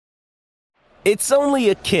It's only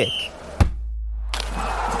a kick,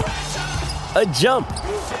 a jump,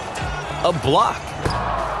 a block.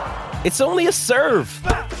 It's only a serve.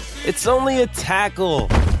 It's only a tackle,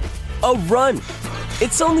 a run.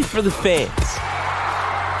 It's only for the fans.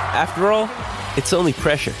 After all, it's only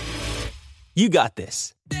pressure. You got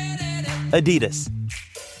this. Adidas.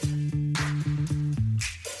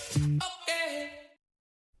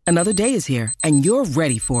 Another day is here, and you're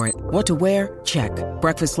ready for it. What to wear? Check.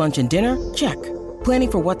 Breakfast, lunch, and dinner? Check.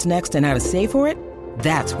 Planning for what's next and how to save for it?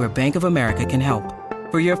 That's where Bank of America can help.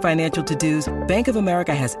 For your financial to-dos, Bank of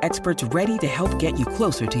America has experts ready to help get you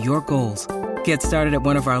closer to your goals. Get started at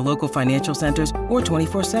one of our local financial centers or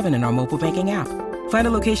 24/7 in our mobile banking app. Find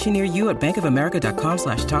a location near you at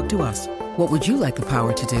bankofamerica.com/talktous. What would you like the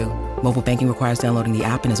power to do? Mobile banking requires downloading the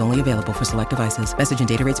app and is only available for select devices. Message and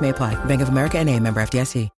data rates may apply. Bank of America N.A., member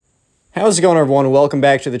FDIC. How's it going, everyone? Welcome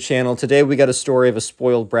back to the channel. Today we got a story of a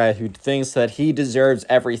spoiled brat who thinks that he deserves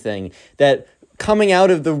everything, that coming out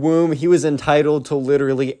of the womb, he was entitled to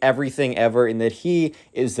literally everything ever, and that he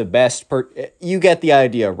is the best You get the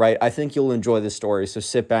idea, right? I think you'll enjoy this story, so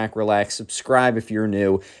sit back, relax, subscribe if you're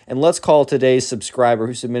new, and let's call today's subscriber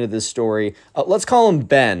who submitted this story, let's call him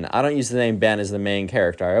Ben. I don't use the name Ben as the main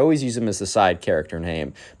character. I always use him as the side character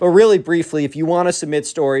name. But really briefly, if you want to submit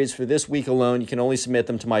stories for this week alone, you can only submit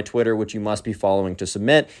them to my Twitter, which you must be following to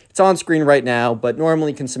submit. It's on screen right now, but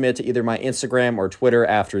normally you can submit to either my Instagram or Twitter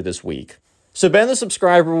after this week. So Ben the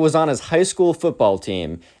subscriber was on his high school football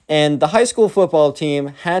team, and the high school football team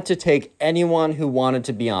had to take anyone who wanted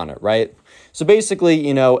to be on it, right? So basically,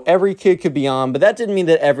 every kid could be on, but that didn't mean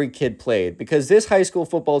that every kid played, because this high school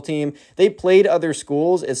football team, they played other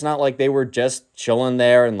schools. It's not like they were just chilling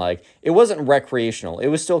there and it wasn't recreational. It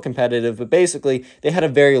was still competitive, but basically they had a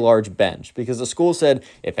very large bench because the school said,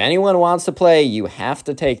 if anyone wants to play, you have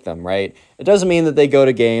to take them, right? It doesn't mean that they go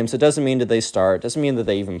to games. It doesn't mean that they start. It doesn't mean that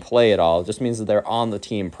they even play at all. It just means that they're on the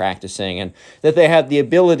team practicing and that they have the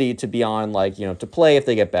ability to be on, to play if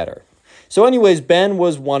they get better. So anyways, Ben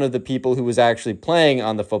was one of the people who was actually playing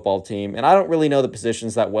on the football team, and I don't really know the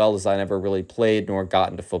positions that well as I never really played nor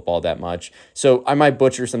got into football that much. So I might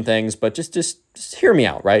butcher some things, but just hear me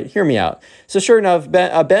out, right? Hear me out. So sure enough,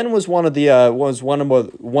 Ben was one of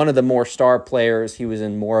the more star players. He was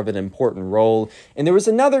in more of an important role, and there was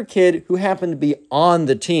another kid who happened to be on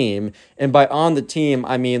the team, and by on the team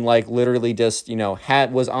I mean literally just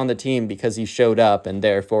was on the team because he showed up, and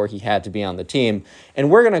therefore he had to be on the team, and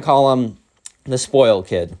we're gonna call him the spoiled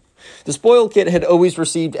kid. The spoiled kid had always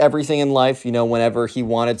received everything in life. Whenever he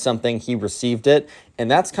wanted something, he received it.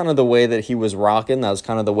 And that's kind of the way that he was rocking. That was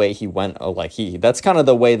kind of the way he went. That's kind of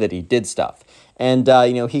the way that he did stuff. And,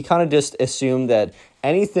 he kind of just assumed that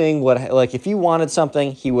anything would, if he wanted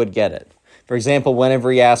something, he would get it. For example,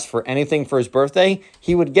 whenever he asked for anything for his birthday,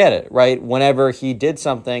 he would get it, right? Whenever he did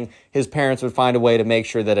something, his parents would find a way to make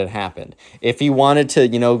sure that it happened. If he wanted to,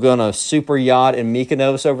 go on a super yacht in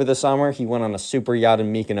Mykonos over the summer, he went on a super yacht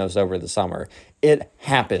in Mykonos over the summer. It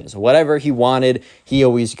happens. Whatever he wanted, he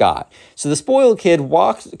always got. So the spoiled kid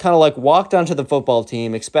walked onto the football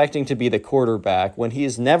team expecting to be the quarterback when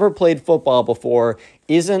he's never played football before,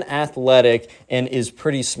 isn't athletic, and is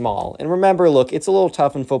pretty small. And remember, look, it's a little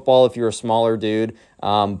tough in football if you're a smaller dude,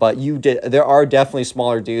 but there are definitely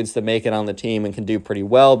smaller dudes that make it on the team and can do pretty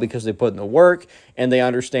well because they put in the work and they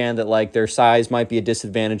understand that their size might be a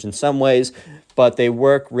disadvantage in some ways, but they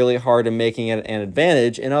work really hard in making it an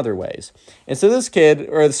advantage in other ways. And so this kid,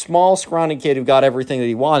 or the small, scrawny kid who got everything that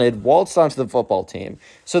he wanted, waltzed onto the football team.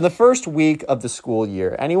 So the first week of the school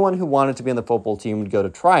year, anyone who wanted to be on the football team would go to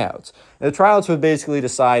tryouts. And the tryouts would basically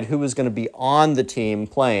decide who was going to be on the team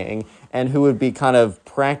playing and who would be kind of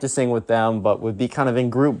practicing with them, but would be kind of in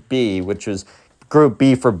Group B, which is Group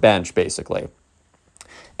B for bench, basically.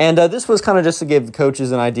 And this was kind of just to give the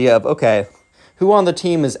coaches an idea of, okay, who on the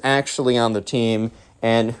team is actually on the team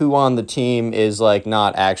and who on the team is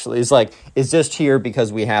not actually, is just here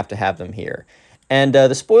because we have to have them here. And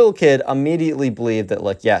the spoiled kid immediately believed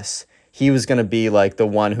that yes, he was going to be the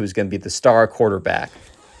one who's going to be the star quarterback.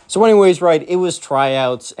 So anyways, right, it was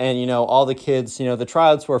tryouts and, all the kids, the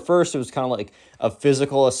tryouts were first, it was kind of a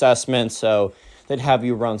physical assessment. So they'd have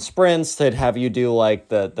you run sprints. They'd have you do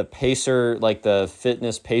the pacer, the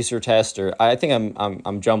fitness pacer test, or I think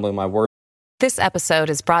I'm jumbling my words. This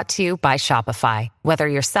episode is brought to you by Shopify. Whether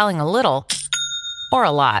you're selling a little or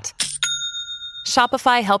a lot,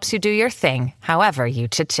 Shopify helps you do your thing, however you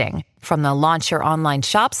cha-ching. From the launch your online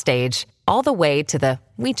shop stage, all the way to the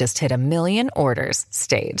we just hit 1 million orders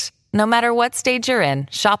stage. No matter what stage you're in,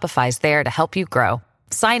 Shopify's there to help you grow.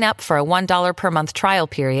 Sign up for a $1 per month trial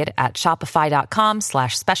period at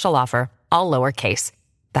shopify.com/special offer, all lowercase.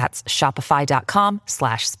 That's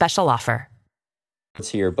shopify.com/special offer. It's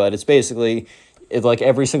here, but it's basically it's like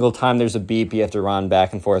every single time there's a beep, you have to run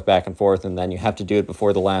back and forth, and then you have to do it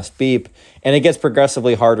before the last beep. And it gets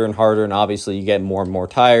progressively harder and harder, and obviously you get more and more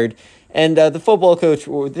tired. And the football coach,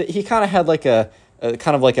 he kind of had like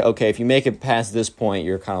okay, if you make it past this point,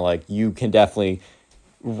 you're kind of like, you can definitely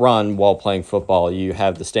run while playing football. You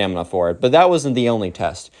have the stamina for it. But that wasn't the only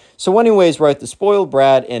test. So anyways, right, the spoiled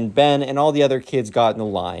brat and Ben and all the other kids got in the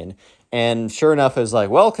line. And sure enough, it's like,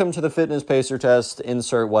 welcome to the fitness pacer test,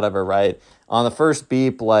 insert whatever, right? On the first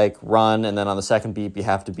beep, like, run, and then on the second beep, you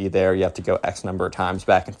have to be there. You have to go X number of times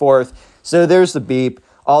back and forth. So there's the beep.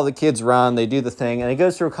 All the kids run, they do the thing, and it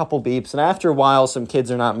goes through a couple beeps. And after a while, some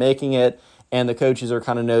kids are not making it, and the coaches are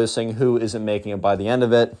kind of noticing who isn't making it by the end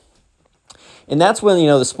of it. And that's when,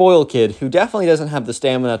 the spoiled kid, who definitely doesn't have the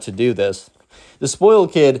stamina to do this, the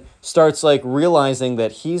spoiled kid starts like realizing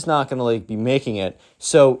that he's not going to like be making it.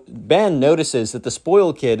 So Ben notices that the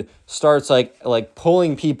spoiled kid starts like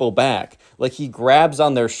pulling people back. Like he grabs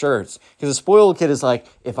on their shirts because the spoiled kid is like,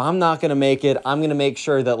 if I'm not going to make it, I'm going to make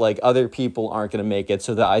sure that like other people aren't going to make it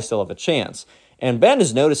so that I still have a chance. And Ben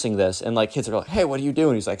is noticing this, and like kids are like, hey, what are you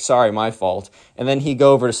doing? He's like, sorry, my fault. And then he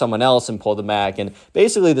go over to someone else and pull them back. And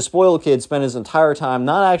basically the spoiled kid spent his entire time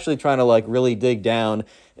not actually trying to like really dig down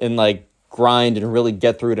and like grind and really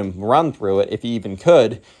get through it and run through it if he even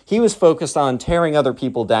could. He was focused on tearing other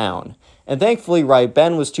people down. And thankfully, right,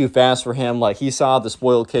 Ben was too fast for him. Like he saw the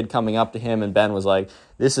spoiled kid coming up to him, and Ben was like,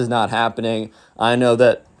 this is not happening. I know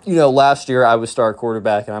that, last year I was star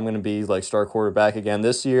quarterback, and I'm going to be like star quarterback again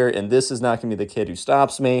this year, and this is not going to be the kid who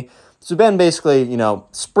stops me. So Ben basically,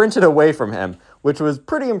 sprinted away from him, which was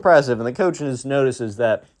pretty impressive. And the coach just notices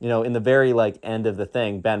that, in the very like end of the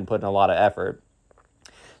thing, Ben put in a lot of effort.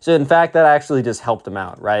 So in fact, that actually just helped him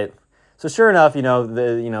out, right? So sure enough,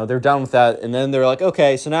 they're done with that, and then they're like,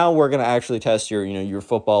 okay, so now we're going to actually test your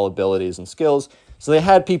football abilities and skills. So they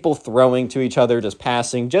had people throwing to each other, just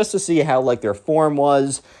passing, just to see how like their form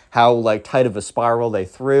was, how like tight of a spiral they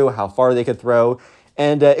threw, how far they could throw.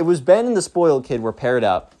 And it was Ben and the spoiled kid were paired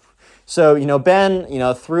up. So, Ben,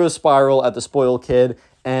 threw a spiral at the spoiled kid,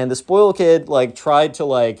 and the spoiled kid like tried to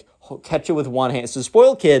like catch it with one hand. So the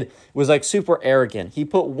spoiled kid was like super arrogant. He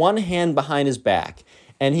put one hand behind his back,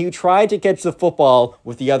 and he tried to catch the football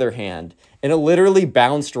with the other hand, and it literally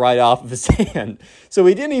bounced right off of his hand. So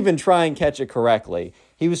he didn't even try and catch it correctly.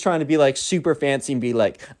 He was trying to be like super fancy and be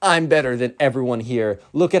like, I'm better than everyone here.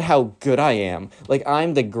 Look at how good I am. Like,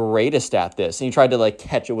 I'm the greatest at this. And he tried to like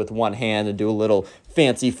catch it with one hand and do a little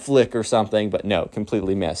fancy flick or something, but no,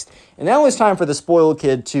 completely missed. And now it's time for the spoiled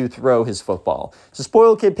kid to throw his football. So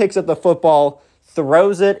spoiled kid picks up the football,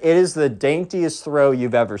 throws it. It is the daintiest throw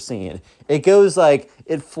you've ever seen. It goes like,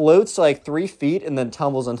 it floats like 3 feet and then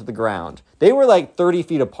tumbles onto the ground. They were like 30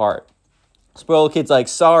 feet apart. Spoiled kid's like,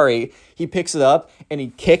 sorry. He picks it up and he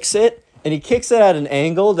kicks it. And he kicks it at an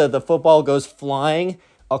angle that the football goes flying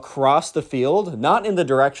across the field, not in the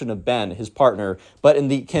direction of Ben, his partner, but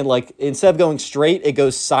instead of going straight, it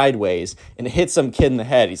goes sideways and it hits some kid in the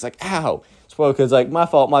head. He's like, ow. Spoiled kid's like, my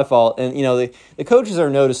fault. And, the coaches are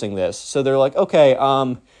noticing this. So they're like, okay,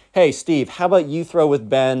 hey, Steve, how about you throw with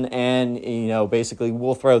Ben and, basically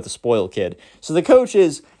we'll throw with the spoiled kid. So the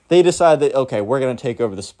coaches, they decide that, okay, we're going to take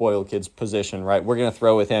over the spoiled kid's position, right? We're going to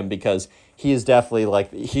throw with him because he is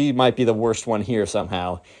definitely he might be the worst one here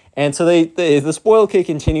somehow. And so the spoiled kid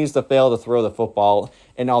continues to fail to throw the football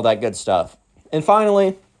and all that good stuff. And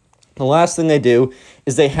finally, the last thing they do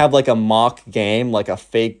is they have like a mock game, like a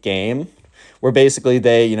fake game, where basically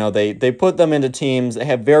they put them into teams. They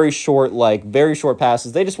have very short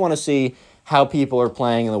passes. They just want to see how people are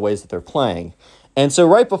playing and the ways that they're playing. And so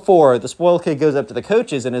right before, the spoiled kid goes up to the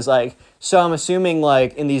coaches and is like, so I'm assuming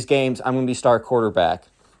like in these games, I'm going to be star quarterback.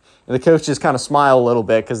 And the coaches kind of smile a little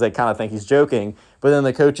bit because they kind of think he's joking. But then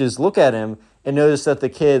the coaches look at him and notice that the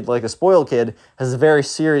kid, like a spoiled kid, has a very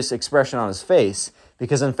serious expression on his face.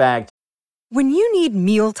 Because in fact, when you need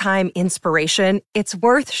mealtime inspiration, it's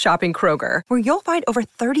worth shopping Kroger, where you'll find over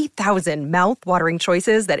 30,000 mouth-watering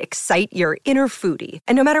choices that excite your inner foodie.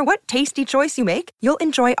 And no matter what tasty choice you make, you'll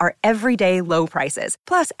enjoy our everyday low prices,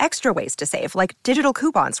 plus extra ways to save, like digital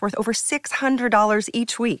coupons worth over $600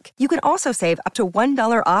 each week. You can also save up to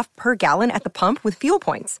 $1 off per gallon at the pump with fuel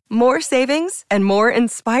points. More savings and more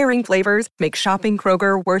inspiring flavors make shopping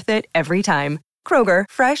Kroger worth it every time. Kroger,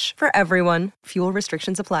 fresh for everyone. Fuel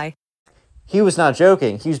restrictions apply. he was not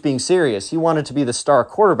joking. He was being serious. He wanted to be the star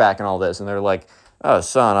quarterback in all this. And they're like, oh,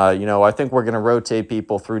 son, I think we're going to rotate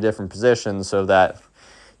people through different positions so that,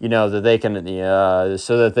 that they can,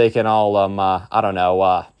 so that they can all,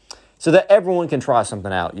 so that everyone can try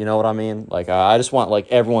something out. You know what I mean? Like, I just want, like,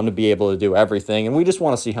 everyone to be able to do everything, and we just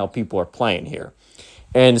want to see how people are playing here.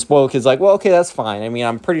 And the spoiled kid's like, well, okay, that's fine. I mean,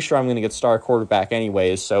 I'm pretty sure I'm going to get star quarterback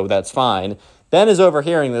anyways, so that's fine. Ben is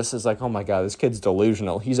overhearing this, is like, oh my God, this kid's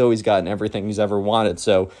delusional. He's always gotten everything he's ever wanted,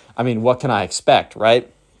 so, I mean, what can I expect,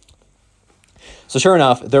 right? So sure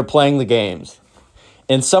enough, they're playing the games.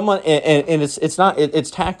 And it's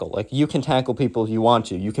tackle. Like, you can tackle people if you want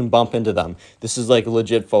to. You can bump into them. This is like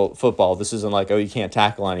legit football. This isn't like, oh, you can't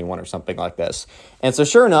tackle anyone or something like this. And so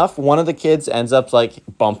sure enough, one of the kids ends up like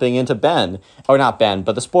bumping into Ben. Or not Ben,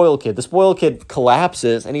 but the spoiled kid. The spoiled kid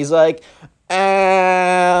collapses and he's like,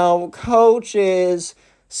 ow, coaches,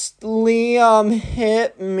 Liam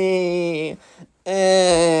hit me.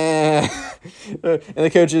 And the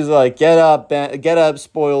coach is like, get up,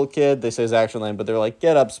 spoiled kid. They say his actual name, but they're like,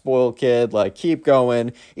 get up, spoiled kid, like, keep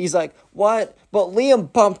going. He's like, what? But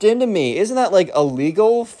Liam bumped into me. Isn't that, like,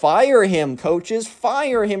 illegal? Fire him, coaches.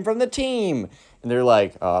 Fire him from the team. And they're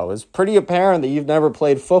like, oh, it's pretty apparent that you've never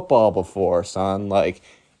played football before, son. Like,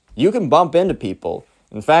 you can bump into people.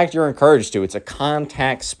 In fact, you're encouraged to. It's a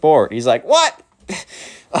contact sport. He's like, what?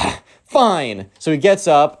 Fine. So he gets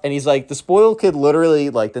up, and he's like, the spoiled kid literally,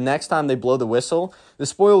 like, the next time they blow the whistle, the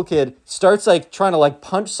spoiled kid starts, like, trying to, like,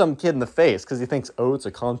 punch some kid in the face, because he thinks, oh, it's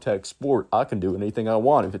a contact sport. I can do anything I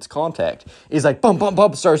want if it's contact. He's like, bump, bump,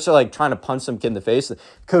 bump, starts to, like, trying to punch some kid in the face. The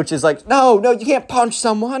coach is like, no, you can't punch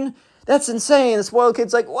someone. That's insane. The spoiled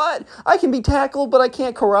kid's like, what? I can be tackled, but I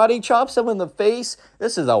can't karate chop someone in the face?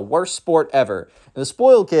 This is the worst sport ever. And the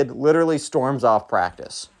spoiled kid literally storms off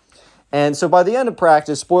practice. And so by the end of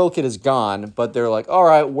practice, spoiled kid is gone, but they're like, all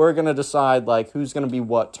right, we're going to decide, like, who's going to be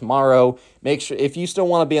what tomorrow. Make sure, if you still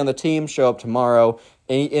want to be on the team, show up tomorrow.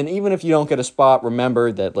 And even if you don't get a spot,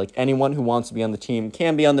 remember that, like, anyone who wants to be on the team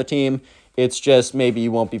can be on the team. It's just maybe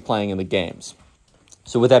you won't be playing in the games.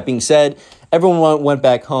 So with that being said, everyone went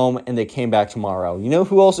back home, and they came back tomorrow. You know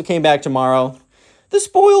who also came back tomorrow? The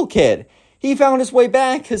spoiled kid. He found his way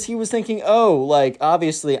back because he was thinking, oh, like,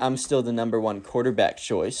 obviously I'm still the number one quarterback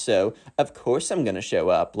choice, so of course I'm going to show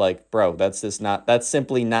up. Like, bro, that's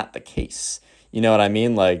simply not the case. You know what I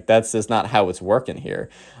mean? Like, that's just not how it's working here.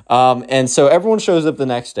 And so everyone shows up the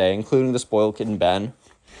next day, including the spoiled kid and Ben.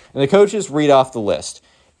 And the coaches read off the list.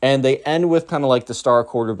 And they end with kind of like the star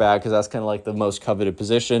quarterback because that's kind of like the most coveted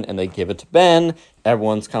position. And they give it to Ben.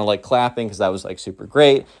 Everyone's kind of like clapping because that was like super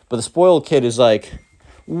great. But the spoiled kid is like,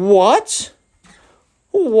 what?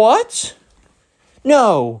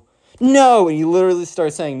 No. And you literally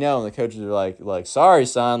start saying no, and the coaches are like, sorry,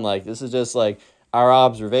 son, like, this is just, like, our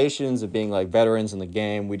observations of being, like, veterans in the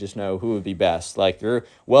game. We just know who would be best. Like, you're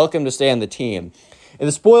welcome to stay on the team. And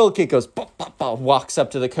the spoiled kid goes, walks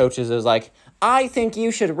up to the coaches and is like, I think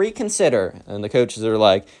you should reconsider. And the coaches are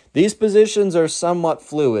like, these positions are somewhat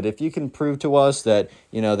fluid. If you can prove to us that,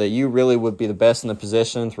 you know, that you really would be the best in the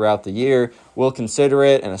position throughout the year, we'll consider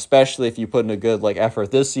it. And especially if you put in a good, like,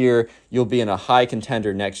 effort this year, you'll be in a high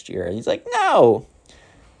contender next year. And he's like, no,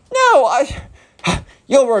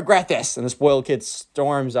 you'll regret this. And the spoiled kid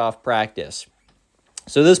storms off practice.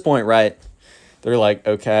 So at this point, right, they're like,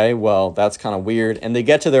 okay, well, that's kind of weird. And they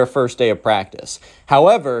get to their first day of practice.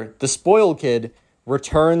 However, the spoiled kid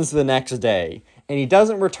returns the next day. And he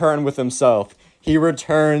doesn't return with himself. He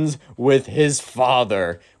returns with his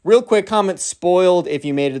father. Real quick comment, spoiled if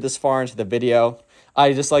you made it this far into the video.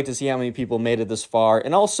 I just like to see how many people made it this far.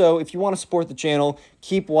 And also, if you want to support the channel,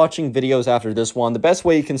 keep watching videos after this one. The best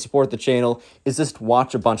way you can support the channel is just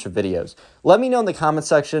watch a bunch of videos. Let me know in the comment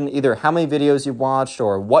section either how many videos you've watched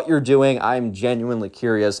or what you're doing. I'm genuinely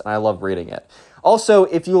curious, and I love reading it. Also,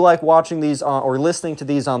 if you like watching these or listening to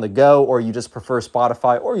these on the go, or you just prefer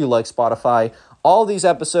Spotify, or you like Spotify, all these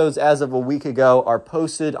episodes as of a week ago are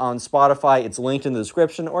posted on Spotify. It's linked in the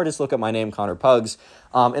description, or just look at my name, Connor Pugs.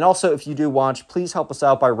 And also, if you do watch, please help us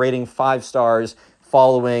out by rating 5 stars,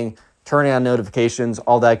 following, turning on notifications,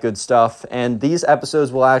 all that good stuff. And these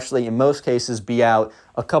episodes will actually, in most cases, be out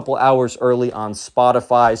a couple hours early on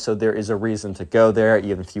Spotify, so there is a reason to go there,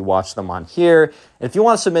 even if you watch them on here. And if you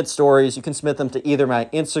want to submit stories, you can submit them to either my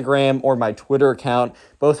Instagram or my Twitter account.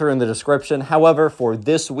 Both are in the description. However, for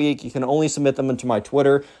this week, you can only submit them into my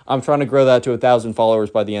Twitter. I'm trying to grow that to 1,000 followers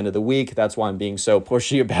by the end of the week. That's why I'm being so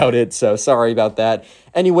pushy about it, so sorry about that.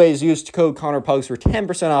 Anyways, use code ConnorPugs for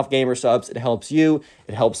 10% off Gamer Subs. It helps you,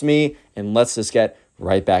 it helps me, and let's just get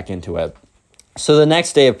right back into it. So the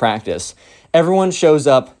next day of practice, everyone shows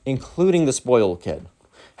up, including the spoiled kid.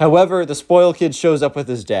 However, the spoiled kid shows up with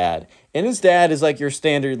his dad, And his dad is like your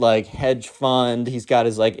standard like hedge fund. He's got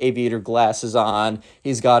his like aviator glasses on.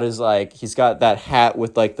 He's got that hat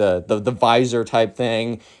with like the visor type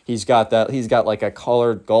thing. He's got like a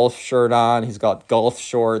collared golf shirt on. He's got golf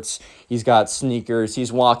shorts. He's got sneakers.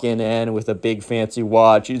 He's walking in with a big fancy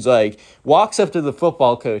watch. He's like, walks up to the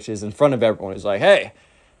football coaches in front of everyone. He's like, hey,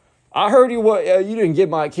 I heard you didn't give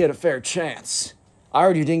my kid a fair chance. I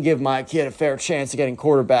heard you didn't give my kid a fair chance of getting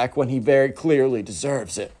quarterback when he very clearly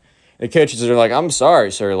deserves it. The coaches are like, I'm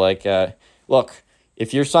sorry, sir. Like, look,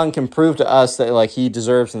 if your son can prove to us that like he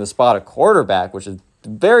deserves in the spot of quarterback, which is a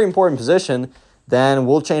very important position, then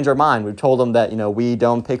we'll change our mind. We've told him that, we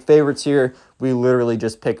don't pick favorites here. We literally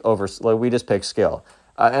just pick skill.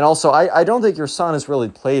 And also, I don't think your son has really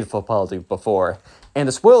played football before. And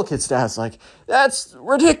the spoiled kid's dad's like, that's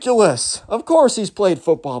ridiculous. Of course he's played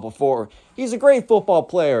football before. He's a great football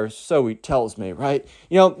player, so he tells me, right?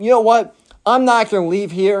 You know what? I'm not going to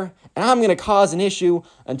leave here, and I'm going to cause an issue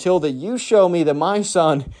until that you show me that my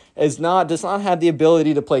son does not have the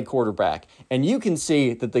ability to play quarterback. And you can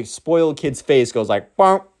see that the spoiled kid's face goes like,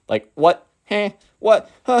 bump, like, what? Huh? What?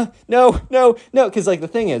 Huh? No. Because like the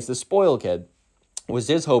thing is, the spoiled kid was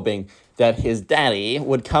just hoping that his daddy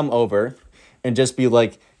would come over and just be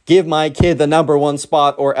like, give my kid the number one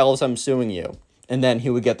spot or else I'm suing you. And then he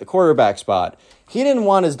would get the quarterback spot. He didn't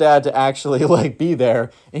want his dad to actually like be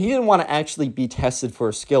there, and he didn't want to actually be tested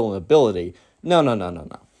for skill and ability. No.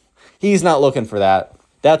 He's not looking for that.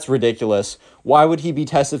 That's ridiculous. Why would he be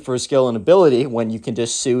tested for skill and ability when you can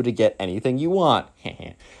just sue to get anything you want?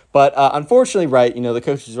 But unfortunately, right, the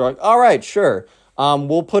coaches are like, all right, sure.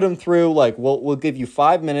 We'll put him through, like, we'll give you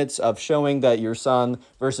 5 minutes of showing that your son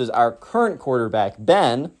versus our current quarterback,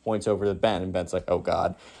 Ben, points over to Ben, and Ben's like, oh,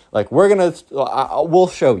 God. Like, we'll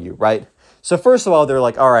show you, right? So first of all, they're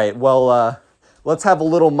like, all right, well, let's have a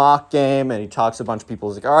little mock game. And he talks to a bunch of people.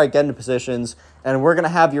 He's like, all right, get into positions. And we're going to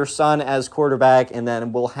have your son as quarterback, and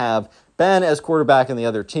then we'll have Ben as quarterback in the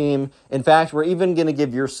other team. In fact, we're even going to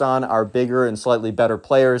give your son our bigger and slightly better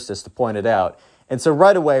players, just to point it out. And so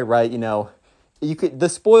right away, right, the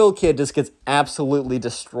spoiled kid just gets absolutely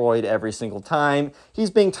destroyed every single time. He's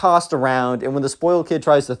being tossed around, and when the spoiled kid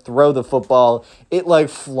tries to throw the football, it like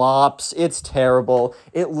flops. It's terrible.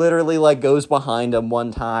 It literally like goes behind him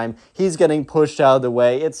one time. He's getting pushed out of the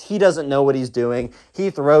way. He doesn't know what he's doing. He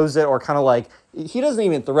throws it, or kind of like, he doesn't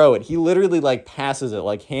even throw it. He literally like passes it,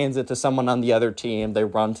 like hands it to someone on the other team. They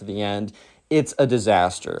run to the end. It's a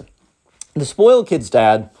disaster. The spoiled kid's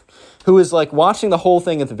dad, who is like watching the whole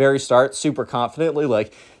thing at the very start super confidently,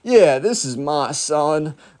 like, yeah, this is my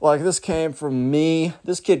son. Like, this came from me.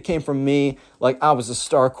 This kid came from me. Like, I was a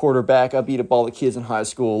star quarterback. I beat up all the kids in high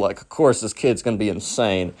school. Like, of course, this kid's going to be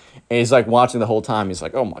insane. And he's like watching the whole time. He's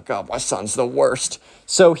like, oh my God, my son's the worst.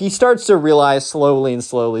 So he starts to realize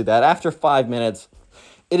slowly that after 5 minutes,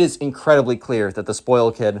 it is incredibly clear that the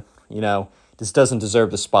spoiled kid, just doesn't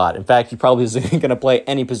deserve the spot. In fact, he probably isn't going to play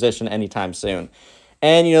any position anytime soon.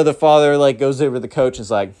 And, the father, like, goes over to the coach and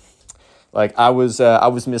is like, I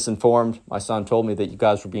was misinformed. My son told me that you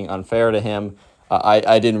guys were being unfair to him.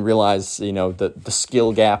 I didn't realize, the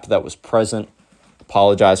skill gap that was present.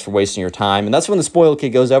 Apologize for wasting your time. And that's when the spoiled kid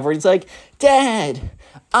goes over. He's like, Dad,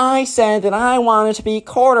 I said that I wanted to be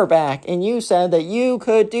quarterback, and you said that you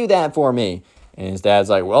could do that for me. And his dad's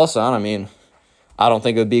like, well, son, I don't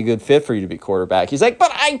think it would be a good fit for you to be quarterback. He's like,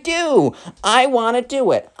 but I do. I want to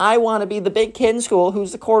do it. I want to be the big kid in school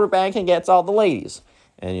who's the quarterback and gets all the ladies.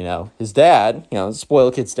 And, his dad, the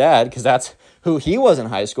spoiled kid's dad, because that's who he was in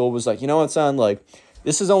high school, was like, you know what, son, like,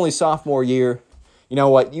 this is only sophomore year. You know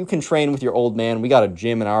what, you can train with your old man. We got a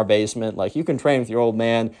gym in our basement. Like, you can train with your old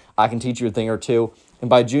man. I can teach you a thing or two. And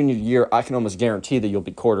by junior year, I can almost guarantee that you'll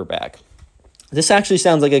be quarterback. This actually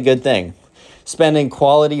sounds like a good thing. Spending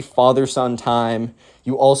quality father-son time.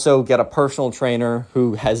 You also get a personal trainer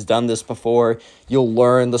who has done this before. You'll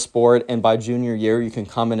learn the sport, and by junior year, you can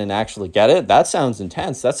come in and actually get it. That sounds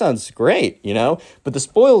intense. That sounds great, But the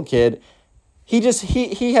spoiled kid, he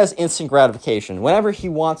has instant gratification. Whenever he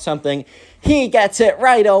wants something, he gets it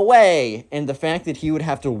right away. And the fact that he would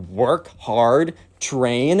have to work hard,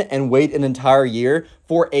 train, and wait an entire year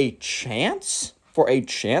for a chance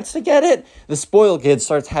to get it, the spoiled kid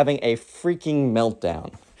starts having a freaking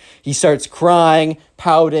meltdown. He starts crying,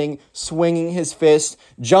 pouting, swinging his fist,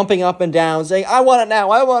 jumping up and down, saying, I want it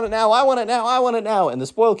now, I want it now, I want it now, I want it now. And the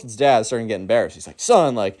spoiled kid's dad is starting to get embarrassed. He's like,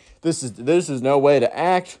 son, like, this is no way to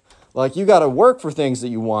act. Like, you got to work for things that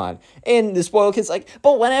you want. And the spoiled kid's like,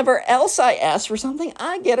 but whenever else I ask for something,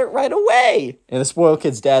 I get it right away. And the spoiled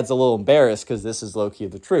kid's dad's a little embarrassed because this is low-key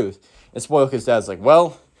the truth. And the spoiled kid's dad's like,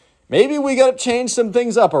 well, maybe we got to change some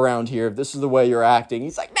things up around here if this is the way you're acting.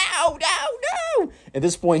 He's like, no, At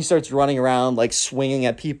this point, he starts running around, like, swinging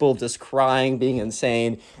at people, just crying, being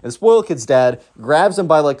insane. And the spoiled kid's dad grabs him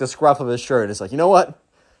by, like, the scruff of his shirt and is like, you know what,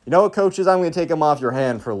 coaches, I'm going to take him off your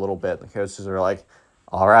hand for a little bit. The coaches are like,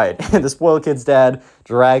 all right. And the spoiled kid's dad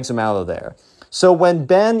drags him out of there. So when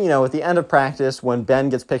Ben, at the end of practice, when Ben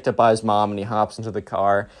gets picked up by his mom and he hops into the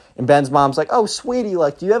car, and Ben's mom's like, oh, sweetie,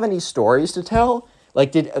 like, do you have any stories to tell?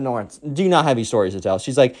 Like, do you not have any stories to tell?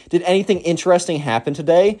 She's like, did anything interesting happen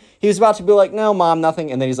today? He was about to be like, no, Mom, nothing.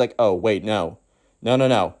 And then he's like, oh, wait, no.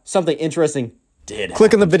 Something interesting did happen.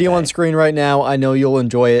 Click on the video on screen right now. I know you'll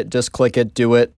enjoy it. Just click it, do it.